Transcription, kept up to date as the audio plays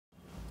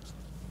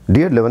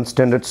Dear 11th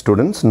standard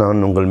students,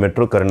 நான் உங்கள்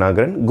metro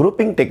Karunakaran.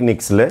 Grouping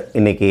techniquesல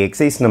இன்னைக்கு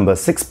exercise number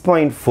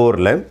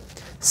 6.4ல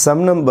sum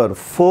number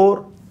 4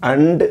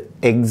 and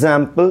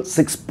example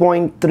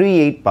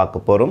 6.38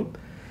 பார்க்க போறோம்.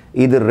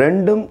 இது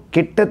ரெண்டும்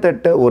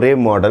கிட்டத்தட்ட ஒரே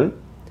model.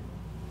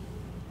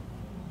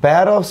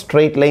 Pair of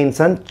straight lines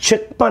and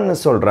check பண்ண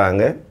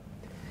சொல்றாங்க.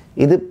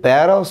 இது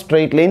pair of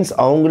straight lines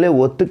அவங்களே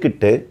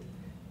ஒத்துக்கிட்டு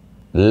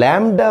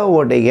lambda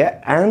உடைய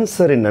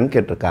ஆன்சர் என்னன்னு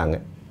கேட்டிருக்காங்க.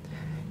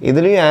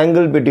 இதுலயும்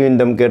angle between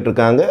them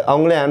கேட்டிருக்காங்க.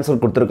 அவங்களே ஆன்சர்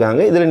கொடுத்திருக்காங்க.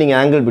 இதுல நீங்க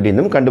angle between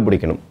them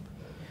கண்டுபிடிக்கணும்.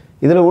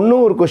 இதுல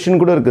இன்னும் ஒரு क्वेश्चन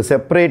கூட இருக்கு.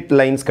 செப்பரேட்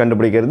லைன்ஸ்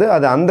கண்டுபிடிக்கிறது.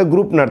 அது அந்த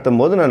குரூப்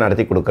நடத்தும்போது நான்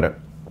நடத்தி கொடுக்கிறேன்.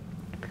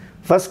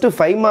 ஃபர்ஸ்ட்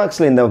 5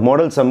 மார்க்ஸ்ல இந்த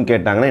மாடல் சம்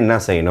கேட்டாங்கன்னா என்ன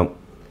செய்யணும்?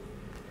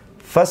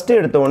 ஃபர்ஸ்ட்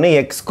எடுத்த உடனே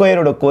x2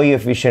 ஓட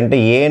கோஎஃபிஷியன்ட்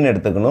a ன்னு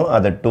எடுத்துக்கணும்.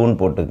 அத 2 ன்னு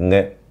போட்டுக்கங்க.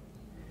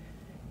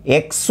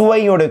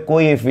 xy ஓட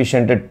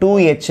கோஎஃபிஷியன்ட்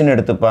 2h ன்னு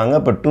எடுத்துப்பாங்க.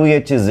 அப்ப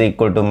 2h =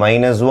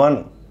 -1.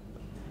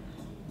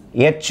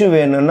 h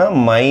வேணும்னா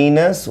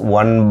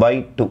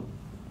 -1/2.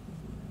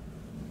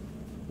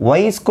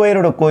 y square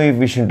ஓட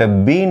கோஎஃபிஷியன்ட்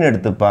b ன்னு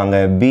எடுத்துப்பாங்க.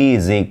 b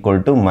 =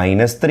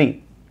 -3.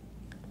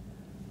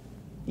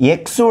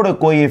 x ஓட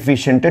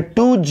கோஎஃபிஷியன்ட்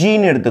 2g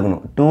ன்னு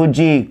எடுத்துக்கணும். 2g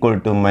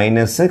 =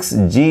 -6.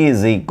 g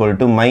 =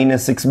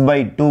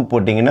 -6/2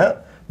 போட்டிங்கன்னா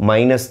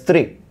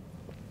 -3.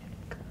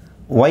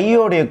 y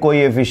ஓட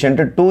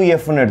கோஎஃபிஷியன்ட்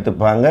 2f ன்னு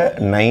எடுத்துப்பாங்க.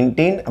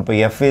 19. அப்ப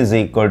f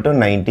 =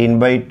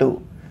 19/2.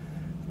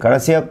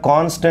 கடைசியா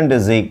constant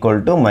 =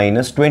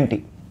 -20.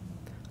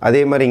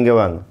 அதே மாதிரி இங்க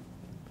வாங்க.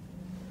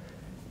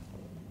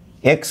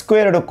 x2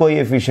 ஓட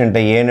கோஎஃபிஷியன்ட்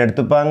a ன்னு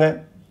எடுத்துப்பாங்க.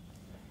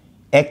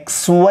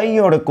 xy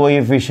ஓட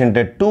கோஎஃபிஷியன்ட்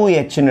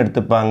 2h ன்னு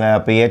எடுத்துப்பாங்க.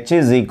 அப்ப h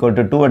 =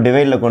 2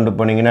 டிவைட்ல கொண்டு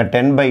போனீங்கன்னா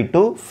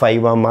 10/2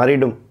 5 ஆ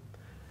மாறிடும்.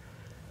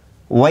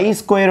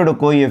 y2 ஓட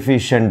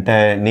கோஎஃபிஷியன்ட்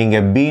நீங்க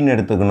b ன்னு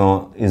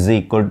எடுத்துக்கணும்.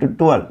 =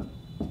 12.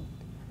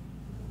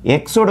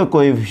 x ஓட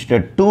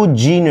கோஎஃபிஷியன்ட்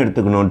 2g ன்னு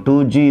எடுத்துக்கணும்.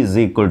 2g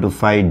 =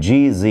 5. g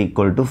 =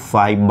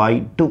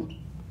 5/2.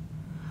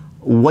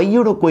 y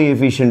ஓட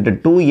கோஎஃபிஷியன்ட்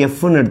 2f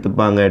ன்னு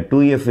எடுத்துப்பாங்க.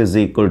 2f =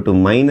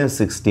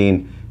 -16.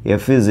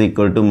 f =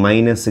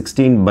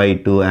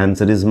 -16/2.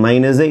 Answer is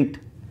 -8.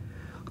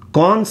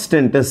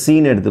 Constant c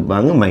ன்னு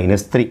எடுத்துப்பாங்க.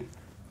 -3.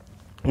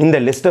 இந்த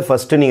லிஸ்ட்டை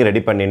ஃபர்ஸ்ட் நீங்க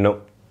ரெடி பண்ணிடணும்.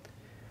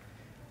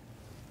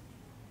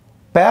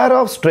 pair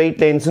of straight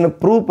lines னு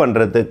ப்ரூவ்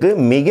பண்றதுக்கு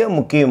மிக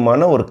முக்கியமான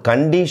ஒரு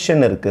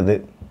கண்டிஷன் இருக்குது.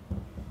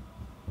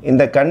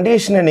 இந்த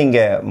கண்டிஷனை நீங்க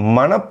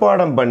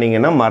மனப்பாடம்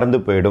பண்ணீங்கன்னா மறந்து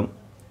போய்டும்.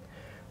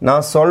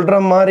 நான் சொல்ற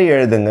மாதிரி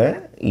எழுதுங்க.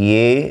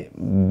 a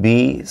b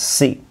c.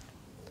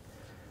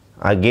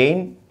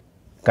 Again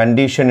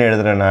condition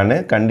எழுதுறேன். நான்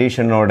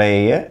கண்டிஷனோட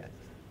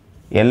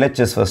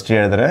LHS ஃபர்ஸ்ட்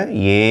எழுதுறேன்.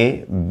 a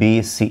b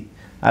c.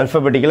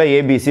 ஆல்பபெட்டிக்கலா a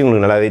b c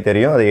உங்களுக்கு நல்லாவே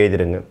தெரியும். அதை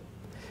எழுதிடுங்க.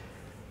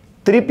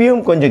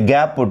 திருப்பியும் கொஞ்சம்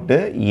கேப் விட்டு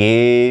a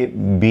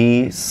b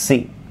c.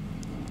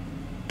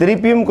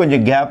 திருப்பியும்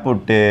கொஞ்சம் கேப்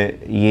விட்டு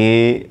a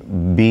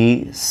b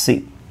c.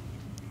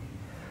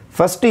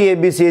 First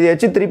ABC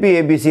எழுதியாச்சு. திருப்பி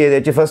ABC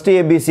எழுதியாச்சு. ஃபர்ஸ்ட்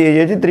ABC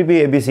எழுதியாச்சு. திருப்பி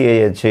ABC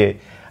எழுதியாச்சு.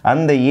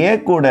 அந்த A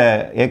கூட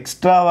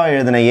எக்ஸ்ட்ராவா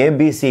எழுதின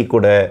ABC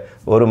கூட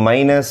ஒரு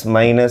மைனஸ்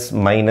மைனஸ்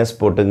மைனஸ்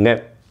போட்டுங்க.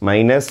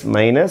 Minus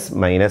minus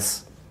minus.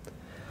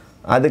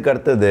 அதுக்கு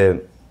அடுத்தது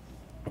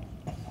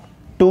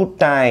 2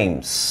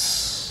 டைம்ஸ்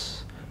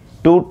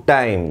 2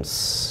 டைம்ஸ்.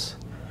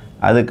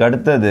 அதுக்கு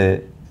அடுத்தது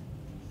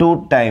 2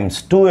 டைம்ஸ்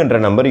 2 என்ற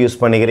நம்பர்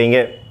யூஸ் பண்ணிக்கிறீங்க.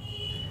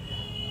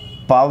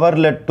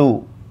 பவர்ல 2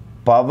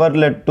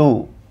 பவர்ல 2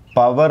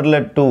 பவர்ல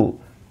 2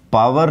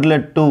 பவர்ல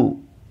 2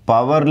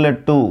 பவர்ல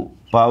 2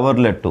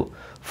 பவர்ல 2.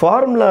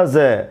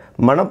 ஃபார்முலாஸை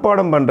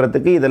மனப்பாடம்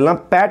பண்ணுறதுக்கு இதெல்லாம்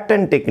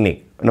பேட்டர்ன்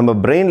டெக்னிக். நம்ம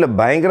பிரெயினில்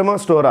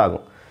பயங்கரமாக ஸ்டோர்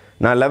ஆகும்.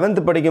 நான் 11th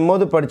படிக்கும்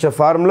போது படித்த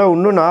ஃபார்முலா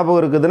இன்னும் ஞாபகம்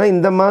இருக்குதுன்னா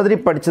இந்த மாதிரி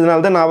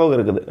படித்ததுனால தான் ஞாபகம்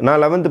இருக்குது. நான்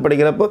 11th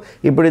படிக்கிறப்போ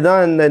இப்படி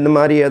தான் இந்த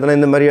மாதிரி எதனா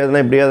இந்த மாதிரி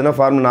எதனா இப்படி எதனா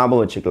ஃபார்முலா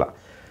ஞாபகம் வச்சுக்கலாம்.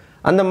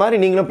 அந்த மாதிரி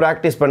நீங்களும்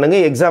ப்ராக்டிஸ்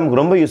பண்ணுங்கள்.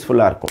 எக்ஸாமுக்கு ரொம்ப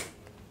யூஸ்ஃபுல்லாக இருக்கும்.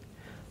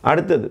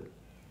 அடுத்தது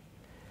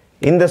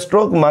இந்த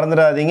ஸ்ட்ரோக்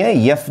மறந்துடாதீங்க.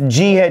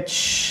 FGH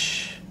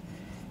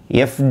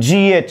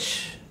FGH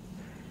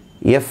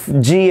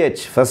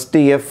FGH. First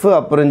F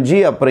அப்புறம் G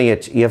அப்புறம்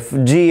H.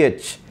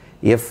 FGH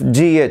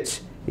FGH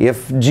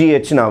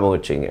FGH ஞாபகம்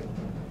வச்சுங்க.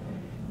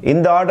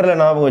 இந்த ஆர்டரில்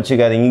ஞாபகம்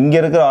வச்சுக்காதீங்க. இங்கே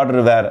இருக்கிற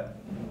ஆர்டர் வேற.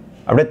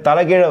 அப்படியே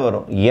தலைகீழ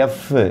வரும்.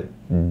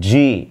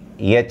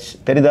 FGH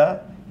தெரியுதா?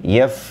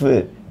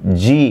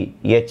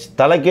 FGH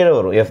தலைகீழ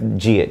வரும்.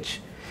 FGH.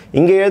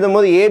 இங்கே எழுதும்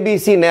போது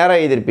ABC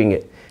நேராக எழுதிருப்பீங்க.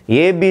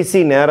 ABC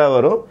நேராக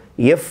வரும்.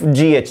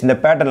 FGH இந்த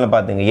பேட்டர்னில்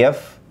பார்த்தீங்க.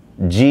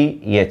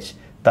 FGH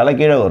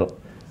தலைகீழ வரும்.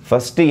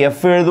 ஃபர்ஸ்ட் F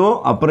எழுதுவோம்,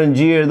 அப்புறம் G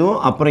எழுதுவோம்,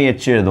 அப்புறம்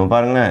H எழுதுவோம்.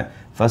 பாருங்களேன்.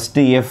 ஃபர்ஸ்ட்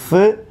F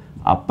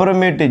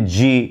அப்புறமேட்டு G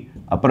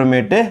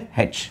அப்புறமேட்டு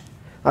H.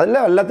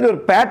 அதில் எல்லாத்துலேயும்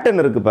ஒரு பேட்டர்ன்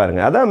இருக்குது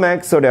பாருங்கள். அதான்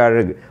மேக்ஸோட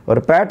அழகு. ஒரு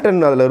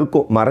பேட்டர்ன் அதில்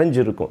இருக்கும்,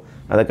 மறைஞ்சு இருக்கும்.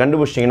 அதை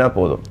கண்டுபிடிச்சிட்டிங்கன்னா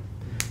போதும்.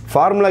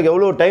 ஃபார்முலாக்கு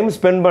எவ்வளோ டைம்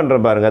ஸ்பெண்ட் பண்ணுற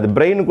பாருங்கள். அது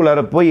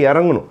பிரெயினுக்குள்ளார போய்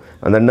இறங்கணும்.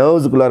 அந்த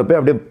நர்வ்ஸுக்குள்ளார போய்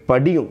அப்படியே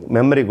படியும்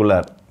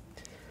மெமரிக்குள்ளார.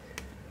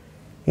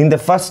 இந்த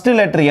ஃபர்ஸ்ட்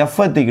லெட்டர் F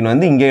தூக்கின்னு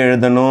வந்து இங்கே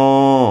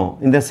எழுதணும்.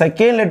 இந்த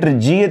செகண்ட் லெட்டர்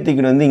G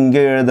தூக்கின்னு வந்து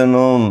இங்கே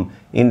எழுதணும்.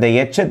 இந்த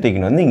H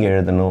தூக்கின்னு வந்து இங்கே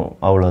எழுதணும்.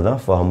 அவ்வளோதான்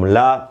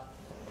ஃபார்முலா.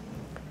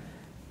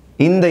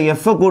 இந்த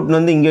f கூட்டினு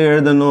வந்து இங்கே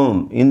எழுதணும்,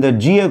 இந்த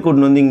g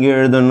கூட்டினு வந்து இங்கே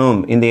எழுதணும்,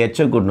 இந்த h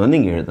கூட்டினு வந்து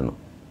இங்கே எழுதணும்.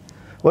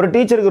 ஒரு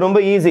டீச்சருக்கு ரொம்ப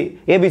ஈஸி.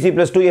 abc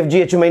 + 2fgh -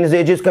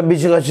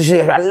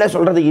 aj எல்லாம்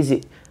சொல்கிறது ஈஸி.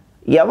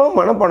 எவன்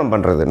மனப்பாடம்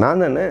பண்ணுறது?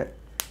 நான் தானே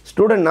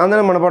ஸ்டூடெண்ட், நான்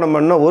தானே மனப்பாடம்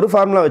பண்ணணும். ஒரு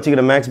ஃபார்முலா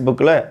வச்சுக்கிறேன் மேக்ஸ்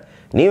புக்கில்,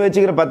 நீ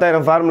வச்சுக்கிற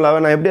 10,000 ஃபார்முலாவை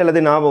நான் எப்படி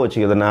எல்லாத்தையும் ஞாபகம்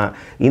வச்சுக்கிறதுனா,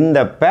 இந்த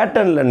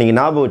பேட்டர்னில் நீங்கள்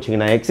ஞாபகம்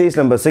வச்சிங்கன்னா எக்ஸசைஸ்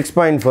நம்பர்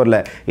 6.4ல்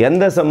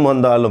எந்த சம்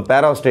வந்தாலும்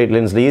பேர் ஆஃப் ஸ்ட்ரெயிட்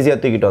லைன்ஸில் ஈஸியாக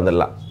தூக்கிட்டு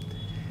வந்துடலாம்.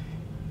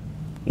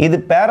 இது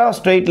பேர் ஆஃப்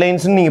ஸ்ட்ரெயிட்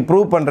லைன்ஸ்னு நீங்கள்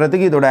ப்ரூவ்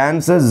பண்ணுறதுக்கு இதோட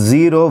ஆன்சர்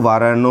 0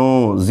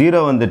 வரணும்.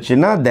 0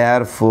 வந்துடுச்சுன்னா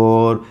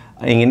தேர்ஃபோர்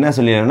இங்கே என்ன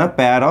சொல்லிடுறேன்னா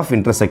pair of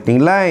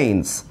intersecting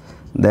lines.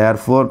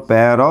 Therefore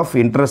pair of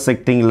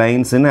intersecting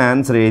லைன்ஸ்னு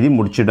answer எழுதி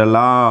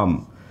முடிச்சிடலாம்.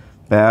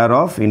 பேர்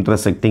ஆஃப்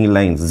இன்டர்செக்டிங்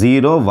லைன்ஸ்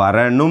 0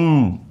 வரணும்.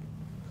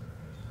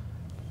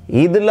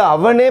 இதில்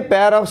அவனே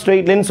பேர் ஆஃப்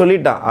ஸ்ட்ரெயிட் லைன்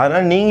சொல்லிட்டான்.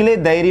 அதனால் நீங்களே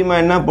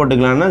தைரியமாக என்ன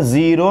போட்டுக்கலாம்னா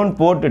 0ன்னு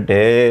போட்டுட்டு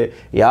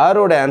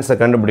யாரோட ஆன்சர்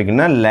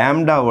கண்டுபிடிக்கணும்னா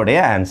லேம்டாவோடைய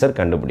ஆன்சர்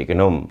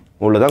கண்டுபிடிக்கணும்.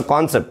 இவ்வளோதான்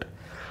கான்செப்ட்.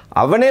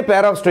 அவனே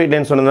பேர் ஆஃப் ஸ்ட்ரெயிட்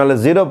லைன் சொன்னதுனால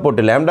 0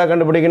 போட்டு லேம்டா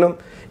கண்டுபிடிக்கணும்.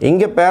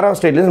 இங்கே பேர் ஆஃப்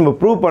ஸ்ட்ரெயிட் லைன் நம்ம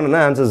ப்ரூவ் பண்ணனா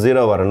ஆன்சர்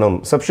 0 வரணும்.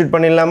 சப்ஸ்டியூட்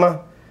பண்ணிடலாமா?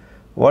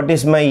 What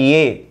is my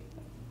a?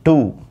 2.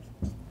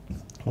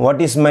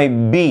 What is my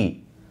b?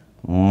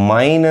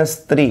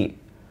 -3.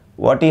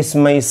 What is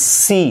my c?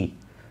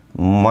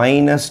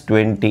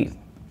 -20.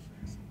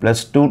 Plus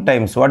 2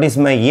 times. What is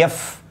my f?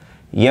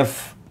 F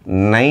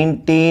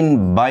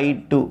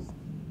 19/2.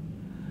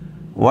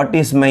 What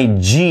is my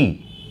g?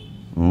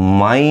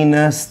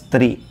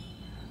 -3.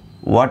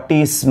 What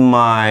is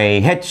my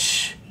h?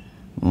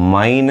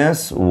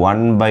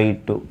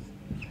 -1/2.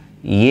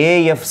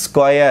 af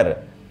square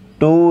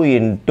 2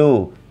 into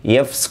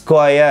f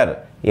square.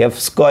 f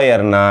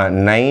square na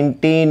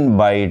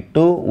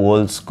 19/2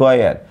 whole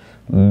square.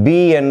 b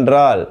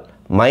என்றால்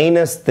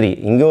 -3.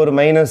 இங்கே ஒரு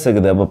minus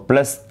இருக்குது, அப்போ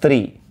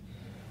 +3.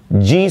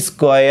 g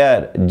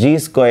square. g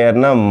square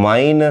na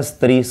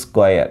 -3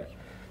 square.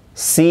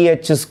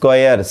 ch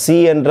square. c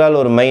என்றால்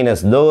ஒரு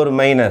minus, தோ ஒரு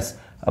minus,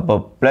 அப்போ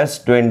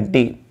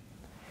 +20.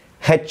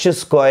 h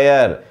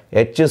square.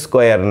 h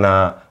square na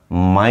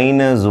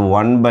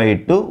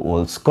 -1/2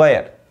 whole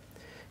square.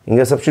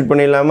 இங்கே சப்ஸ்டியூட்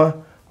பண்ணிடலாமா?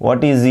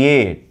 what is a?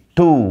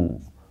 2.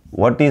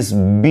 what is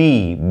b?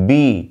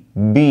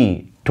 b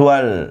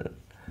 12.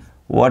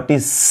 what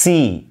is c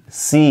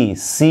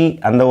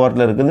அந்த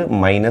வார்டில் இருக்குது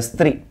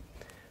 -3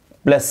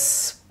 plus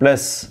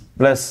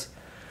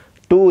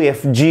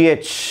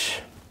 2fgh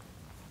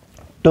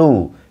 2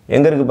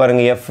 எங்கே இருக்குது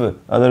பாருங்கள், f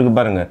அது இருக்குது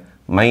பாருங்கள்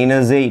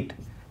 -8.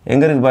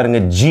 எங்கே இருக்குது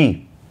பாருங்கள், g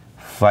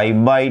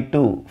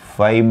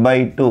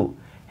 5/2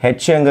 h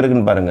எங்கே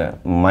இருக்குன்னு பாருங்கள்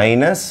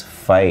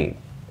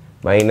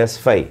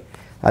 -5.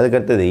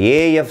 அதுக்கடுத்தது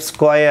af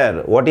square.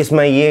 what is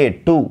my a?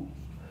 2.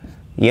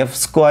 f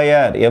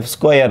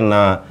square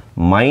na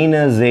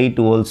 -8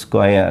 whole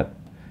square.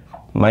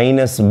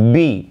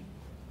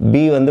 b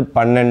வந்து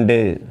 12.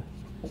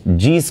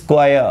 g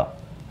square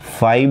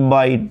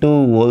 5/2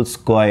 whole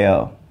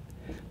square.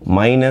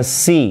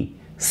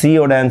 c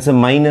ஓட ஆன்சர்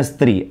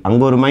 -3.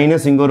 அங்கே ஒரு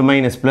மைனஸ், இங்கே ஒரு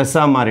மைனஸ்,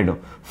 ப்ளஸ்ஸாக மாறிடும்.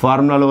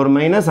 ஃபார்முலாவில் ஒரு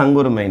மைனஸ், அங்கே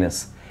ஒரு minus.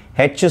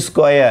 h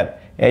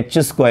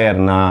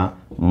ஸ்கொயர்னா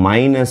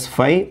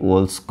 -5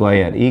 whole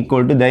square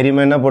equal to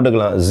தைரியமாக என்ன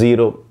போட்டுக்கலாம்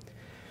 0.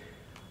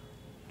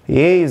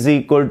 a is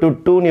equal to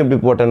 2ன்னு எப்படி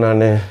போட்டேன்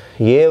நான்?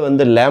 a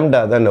வந்து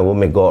லேம்டா தானே. ஓ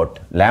மை காட்,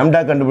 லேம்டா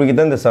கண்டுபிடிக்க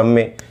தான் இந்த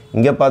சம்மே.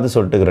 இங்கே பார்த்து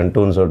சொல்லிட்டுக்கிறேன்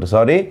 2ன்னு சொல்லிட்டு,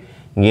 சாரி.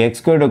 இங்கே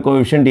எக்ஸ்கோட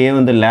கோஎஃபிஷியன்ட் a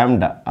வந்து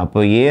லேம்டா. அப்போ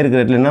a இருக்கிற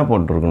இடத்துல என்ன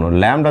போட்டிருக்கணும்?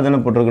 லேம்டா தானே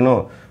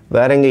போட்டிருக்கணும்.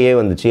 வேறு எங்கே a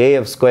வந்துச்சு?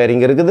 af ஸ்கொயர்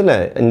இங்கே இருக்குதுல்ல,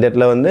 இந்த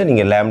இடத்துல வந்து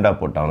நீங்கள் lambda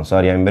போட்டாகணும்.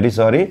 Sorry, I'm very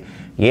sorry.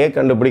 a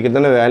கண்டுபிடிக்கிறது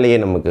தானே வேலையே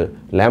நமக்கு,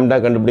 லேம்டா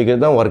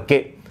கண்டுபிடிக்கிறது தான் ஒர்க்கே.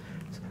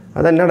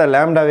 அதான் என்னடா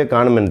லேம்டாவே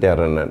காணுமென்னு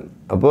தேடுறேன் நான்.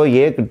 அப்போது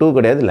ஏக்கு 2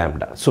 கிடையாது,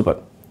 லேம்டா. சூப்பர்.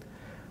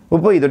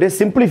 இப்போ இதோடைய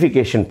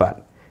சிம்பிளிஃபிகேஷன் பார்ட்.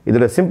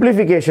 இதோட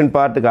சிம்பிளிஃபிகேஷன்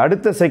பார்ட்டுக்கு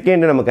அடுத்த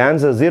செகண்ட் நமக்கு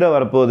ஆன்சர் 0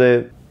 வரப்போகுது.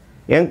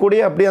 என்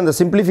கூடயே அப்படியே அந்த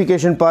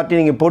சிம்பிளிஃபிகேஷன் பார்ட்டி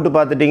நீங்கள் போட்டு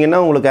பார்த்துட்டிங்கன்னா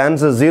உங்களுக்கு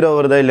ஆன்சர் 0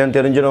 வருதா இல்லைன்னு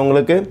தெரிஞ்சிடும்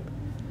உங்களுக்கு.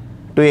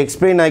 To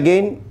explain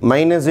again,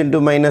 minus into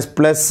minus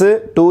plus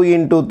 2 ×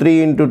 3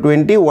 ×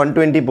 20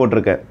 120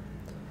 போட்டிருக்கேன்.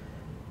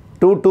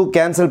 2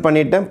 கேன்சல்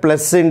பண்ணிட்டேன்.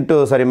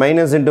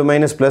 மைனஸ் இன்ட்டு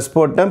மைனஸ் ப்ளஸ்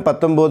போட்டேன்.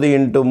 19 ×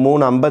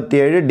 3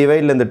 57.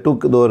 டிவைடில் இந்த 2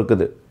 இதோ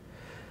இருக்குது.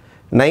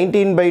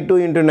 19/2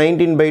 ×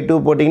 19/2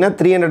 போட்டிங்கன்னா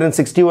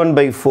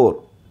 361/4.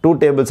 2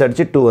 டேபிள்ஸ்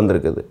அடித்து 2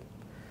 வந்திருக்குது.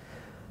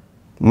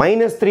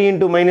 -3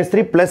 ×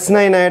 -3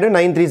 +9 ஆகிடும்.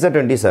 9 3s are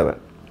 27.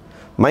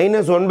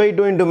 -1/2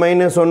 ×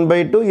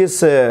 -1/2 is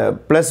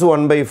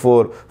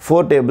 +1/4.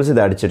 4 டேபிள்ஸ்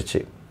இது அடிச்சிருச்சு.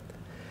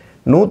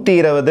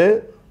 120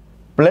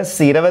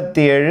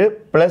 +27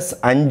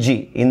 +5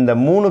 இந்த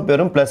 3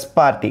 பேரும் ப்ளஸ்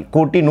பார்ட்டி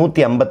கூட்டி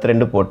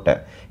 152 போட்டேன்.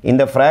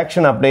 இந்த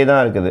ஃப்ராக்ஷன் அப்படியே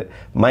தான் இருக்குது.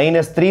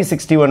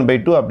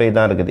 -361/2 அப்படியே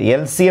தான் இருக்குது.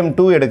 LCM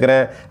 2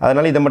 எடுக்கிறேன்,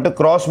 அதனால் இதை மட்டும்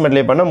கிராஸ்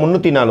மல்டிப்ளை பண்ணால்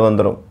 304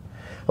 வந்துடும்.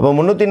 அப்போ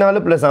 304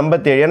 +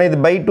 57, ஏன்னா இது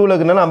 /2ல்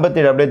இருக்கிறனால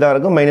 57 அப்படியே தான்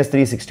இருக்கும்.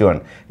 -361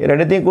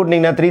 ரெண்டுத்தையும்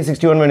கூட்டினீங்கன்னா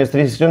 361 -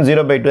 361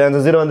 0/2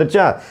 ஆன்சர் 0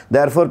 வந்துருச்சா?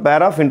 Therefore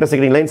pair of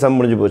intersecting line some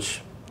முடிஞ்சு போச்சு.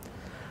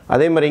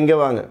 அதே மாதிரி இங்கே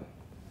வாங்க.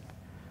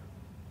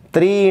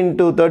 3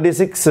 ×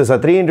 36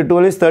 3 ×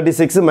 12 is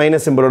 36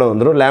 மைனஸ் சிம்பிளோட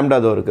வந்துடும். லேம்டா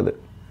தான் இருக்குது.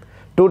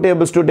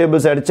 2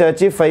 tables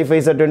அடிச்சாச்சு 5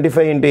 5s are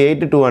 25 into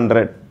 8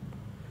 200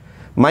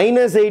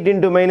 minus 8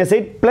 into minus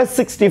 8 plus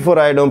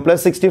 64 ஆயிடும்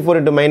plus 64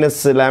 into minus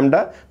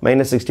lambda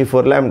minus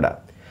 64 lambda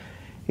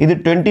இது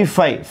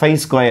 25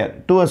 5 square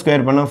 2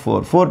 square பண்ணா 4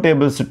 4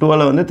 tables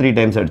 12 வந்து 3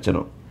 times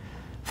அடிச்சிரும்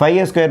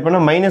 5 square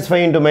பண்ணா minus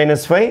 5 into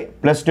minus 5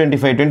 plus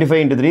 25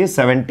 25 into 3 is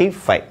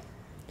 75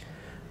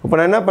 இப்போ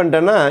நான் என்ன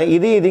பண்ணிட்டேன்னா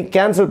இது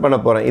கேன்சல் பண்ண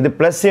போகிறேன் இது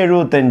ப்ளஸ்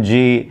 75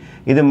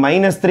 இது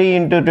மைனஸ் 3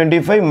 இன்ட்டு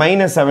 25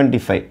 மைனஸ்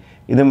 75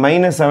 இது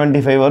மைனஸ்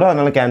 75 வரும்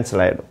அதனால்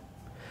கேன்சல் ஆகிடும்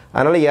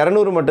அதனால்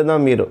 200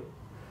 மட்டும்தான் மீறும்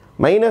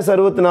மைனஸ்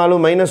 64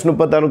 மைனஸ்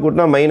 36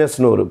 கூட்டினா மைனஸ்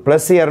 100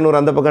 ப்ளஸ் 200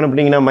 அந்த பக்கம்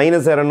அனுப்பினீங்கன்னா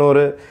மைனஸ்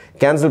 200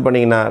 கேன்சல்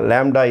பண்ணிங்கன்னா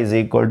லேம்டா இஸ்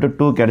ஈக்குவல் டு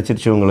 2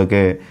 கிடச்சிருச்சு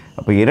உங்களுக்கு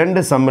அப்போ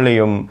இரண்டு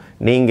சம்மிலையும்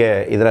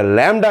நீங்கள் இதில்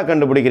லேம்டா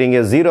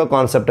கண்டுபிடிக்கிறீங்க ஜீரோ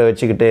கான்செப்டை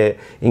வச்சுக்கிட்டு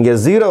இங்கே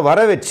ஜீரோ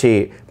வர வச்சு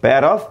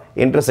பேர் ஆஃப்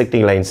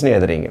இன்டர்செக்டிங் லைன்ஸ்னு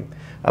எழுதுறீங்க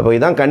அப்போ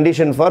இதுதான்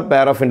condition for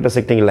pair of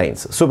intersecting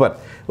lines super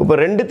இப்போ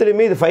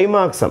ரெண்டுத்துலையுமே இது 5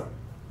 மார்க்ஸ் சம்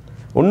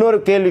இன்னொரு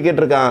கேள்வி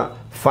கேட்டிருக்கான்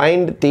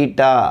find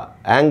theta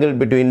angle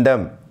between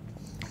them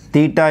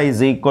theta is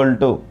equal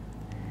to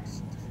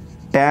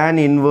tan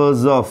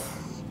inverse of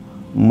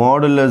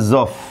modulus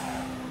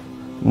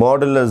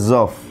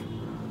of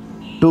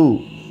 2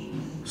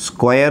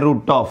 square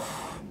root of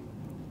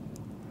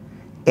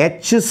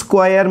h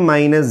square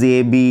minus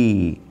ab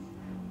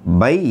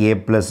by a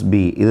plus b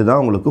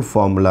இதுதான் உங்களுக்கு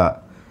formula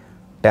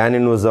tan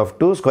inverse of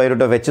 2 square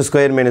root of h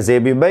square minus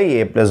ab by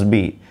a plus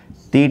b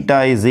theta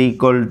is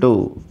equal to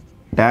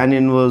tan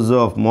inverse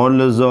of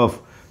modulus of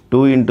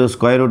 2 into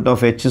square root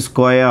of h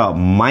square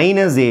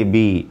minus ab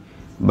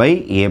by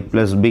a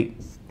plus b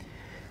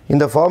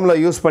இந்த formula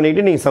use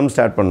பண்ணிட்டு நீங்கள் some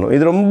start பண்ணணும்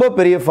இது ரொம்ப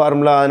பெரிய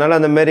formula அதனால்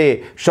அந்த மாதிரி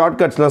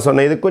ஷார்ட்கட்ஸ்லாம்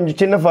சொன்னேன் இது கொஞ்சம்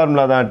சின்ன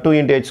ஃபார்முலா தான் 2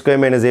 into h square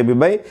minus ab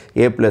by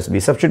a plus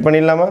b substitute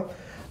பண்ணிடலாமா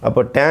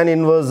அப்போ tan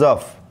inverse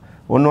of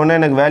ஒன்று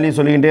எனக்கு வேல்யூ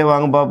சொல்லிக்கிட்டே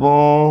வாங்க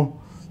பார்ப்போம்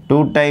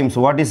 2 times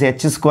what is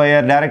h square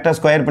டேரெக்டாக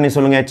ஸ்கொயர் பண்ணி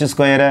சொல்லுங்கள் h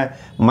square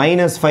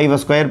minus 5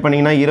 ஸ்கொயர்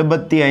பண்ணிங்கன்னா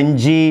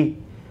 25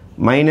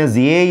 minus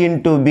a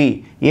into b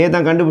a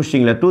தான்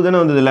கண்டுபிடிச்சிங்களா 2 தானே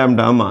வந்தது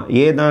லேம்டா ஆமாம்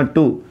a தான்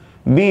 2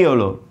 b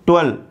எவ்வளோ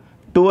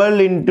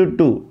 12 into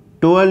 2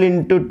 12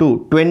 into 2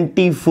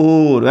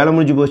 24 வேலை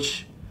முடிஞ்சு போச்சு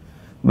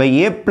by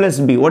a plus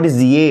b what is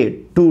a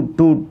 2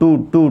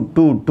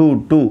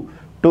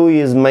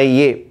 is my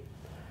a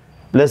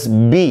plus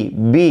b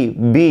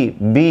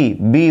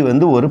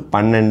வந்து ஒரு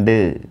 12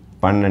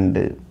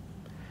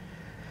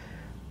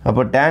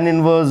 அப்போ tan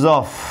inverse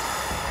of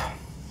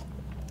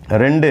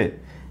 2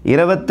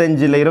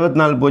 25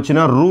 24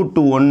 போச்சுன்னா root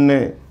 1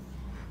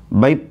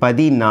 by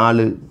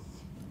 14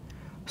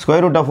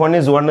 square root of 1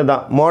 is 1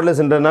 தான்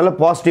மாடுலஸ்ன்றதுனால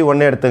பாசிட்டிவ்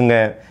 1 எடுத்துங்க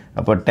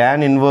அப்போ tan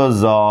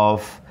inverse of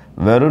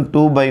வெறும்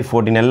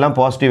 2/14 எல்லாம்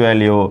பாசிட்டிவ்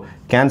வேல்யூ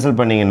கேன்சல்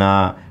பண்ணிங்கன்னா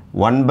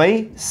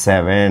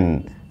 1/7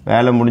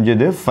 வேலை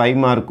முடிஞ்சது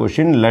 5 மார்க்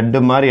கொஷின்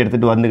லட்டு மாதிரி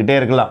எடுத்துகிட்டு வந்துக்கிட்டே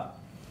இருக்கலாம்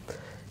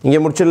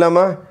இங்கே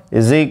முடிச்சிடலாமா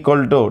is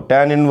equal to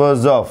tan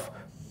inverse of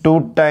 2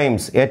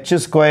 times h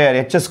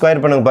square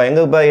பண்ணுங்கப்பா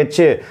எங்கப்பா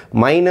h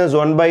minus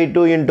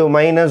 1/2 into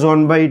minus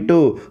 1/2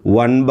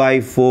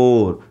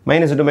 1/4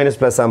 minus into minus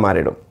plus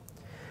மாறிடும்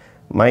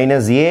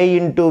minus a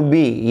into b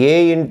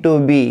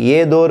a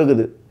தோ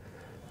இருக்குது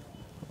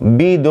b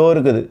தோ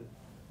இருக்குது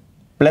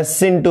plus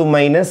into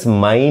minus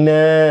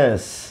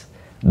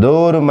தோ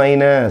ஒரு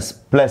minus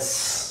plus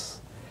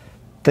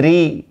 3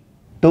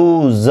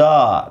 2s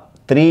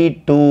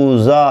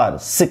are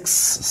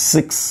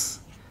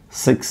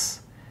 6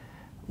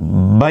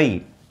 by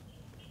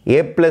a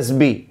plus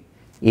b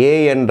a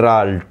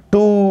என்றால்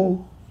 2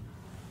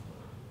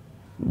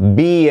 b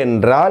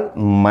என்றால்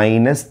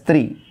minus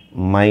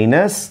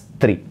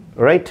 3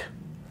 right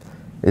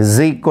is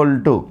equal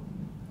to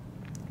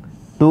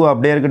 2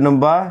 அப்படியே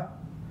இருக்கட்டும்பா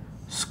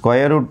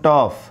square root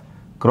of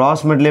cross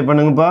multiply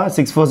பண்ணுங்கப்பா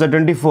 6 4s are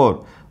 24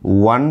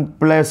 1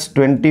 plus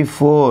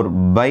 24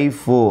 by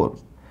 4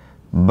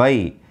 by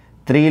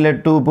 3ல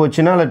 2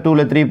 போச்சுன்னா இல்லை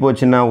 2ல 3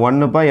 போச்சுன்னா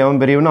 1பா எவன்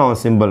பெரியவனா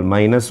அவன் சிம்பிள்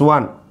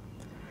 -1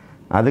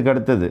 அதுக்கு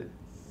அடுத்தது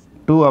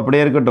 2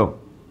 அப்படியே இருக்கட்டும்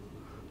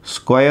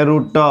ஸ்கொயர்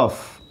ரூட் ஆஃப்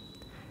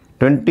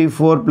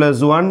 24 plus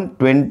 1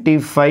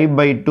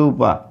 25/2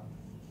 பா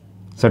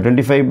ஸோ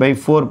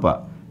 25/4 பா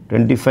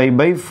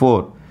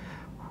 25/4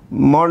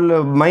 மாடல்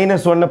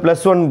 -1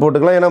 +1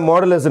 போட்டுக்கலாம் ஏன்னா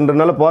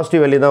மாடுலஸ்ன்றனால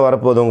பாசிட்டிவ் வேல்யூ தான்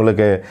வரப்போகுது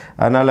உங்களுக்கு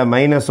அதனால்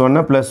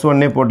 -1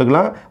 +1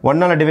 போட்டுக்கலாம்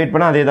 1ஆல் டிவைட்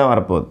பண்ணால் அதே தான்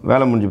வரப்போகுது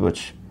வேலை முடிஞ்சு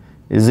போச்சு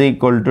is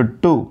equal to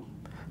 2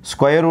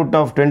 square root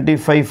of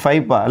 25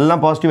 5 பா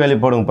எல்லாம் பாசிட்டிவ் வேல்யூ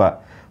போடுங்கப்பா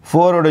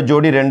 4ஓட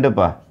ஜோடி 2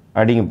 பா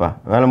அடிங்கப்பா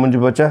வேலை முடிஞ்சு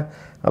போச்சா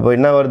அப்போ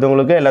என்ன வருது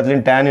உங்களுக்கு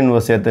எல்லாத்துலேயும் tan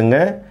inverse சேர்த்துங்க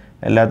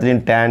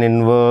எல்லாத்துலேயும் tan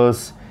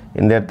inverse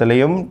இந்த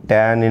இடத்துலையும்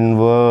tan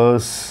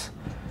inverse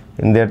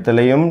இந்த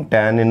இடத்துலையும்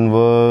tan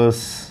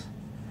inverse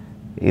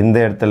இந்த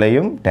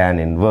இடத்துலையும் tan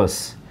inverse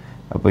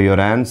அப்போ your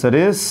answer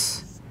is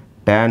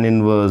tan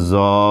inverse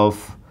of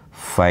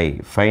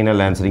 5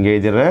 final answer இங்கே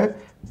எழுதிடுறேன்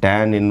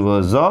tan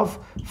inverse of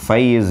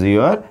Phi is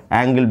your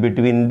angle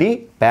between the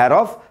pair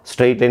of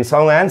straight lines.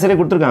 அவங்க ஆன்சரே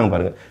கொடுத்துருக்காங்க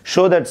பாருங்கள்.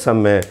 ஷோ தட்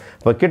சம்மு.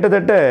 இப்போ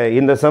கிட்டத்தட்ட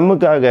இந்த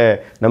சம்முக்காக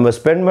நம்ம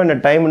ஸ்பெண்ட் பண்ண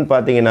டைம்னு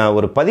பார்த்தீங்கன்னா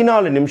ஒரு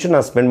 14 நிமிஷம்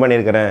நான் ஸ்பெண்ட்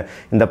பண்ணியிருக்கிறேன்.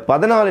 இந்த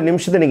 14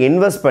 நிமிஷத்தை நீங்கள்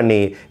இன்வெஸ்ட் பண்ணி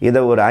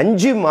இதை ஒரு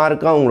 5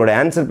 மார்க்காக உங்களோட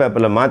ஆன்சர்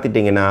பேப்பரில்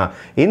மாற்றிட்டிங்கன்னா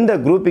இந்த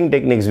குரூப்பிங்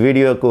டெக்னிக்ஸ்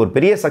வீடியோவுக்கு ஒரு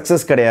பெரிய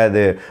சக்ஸஸ்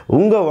கிடையாது.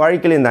 உங்கள்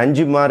வாழ்க்கையில் இந்த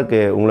 5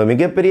 மார்க்கு உங்களை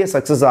மிகப்பெரிய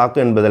சக்ஸஸ்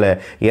ஆக்கும் என்பதில்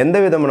எந்த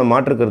விதமான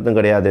மாற்று கருத்தும்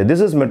கிடையாது.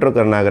 திஸ் இஸ் மெட்ரோ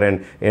கருணாகரன்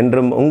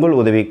என்றும் உங்கள்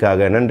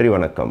உதவிக்காக. நன்றி,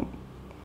 வணக்கம்.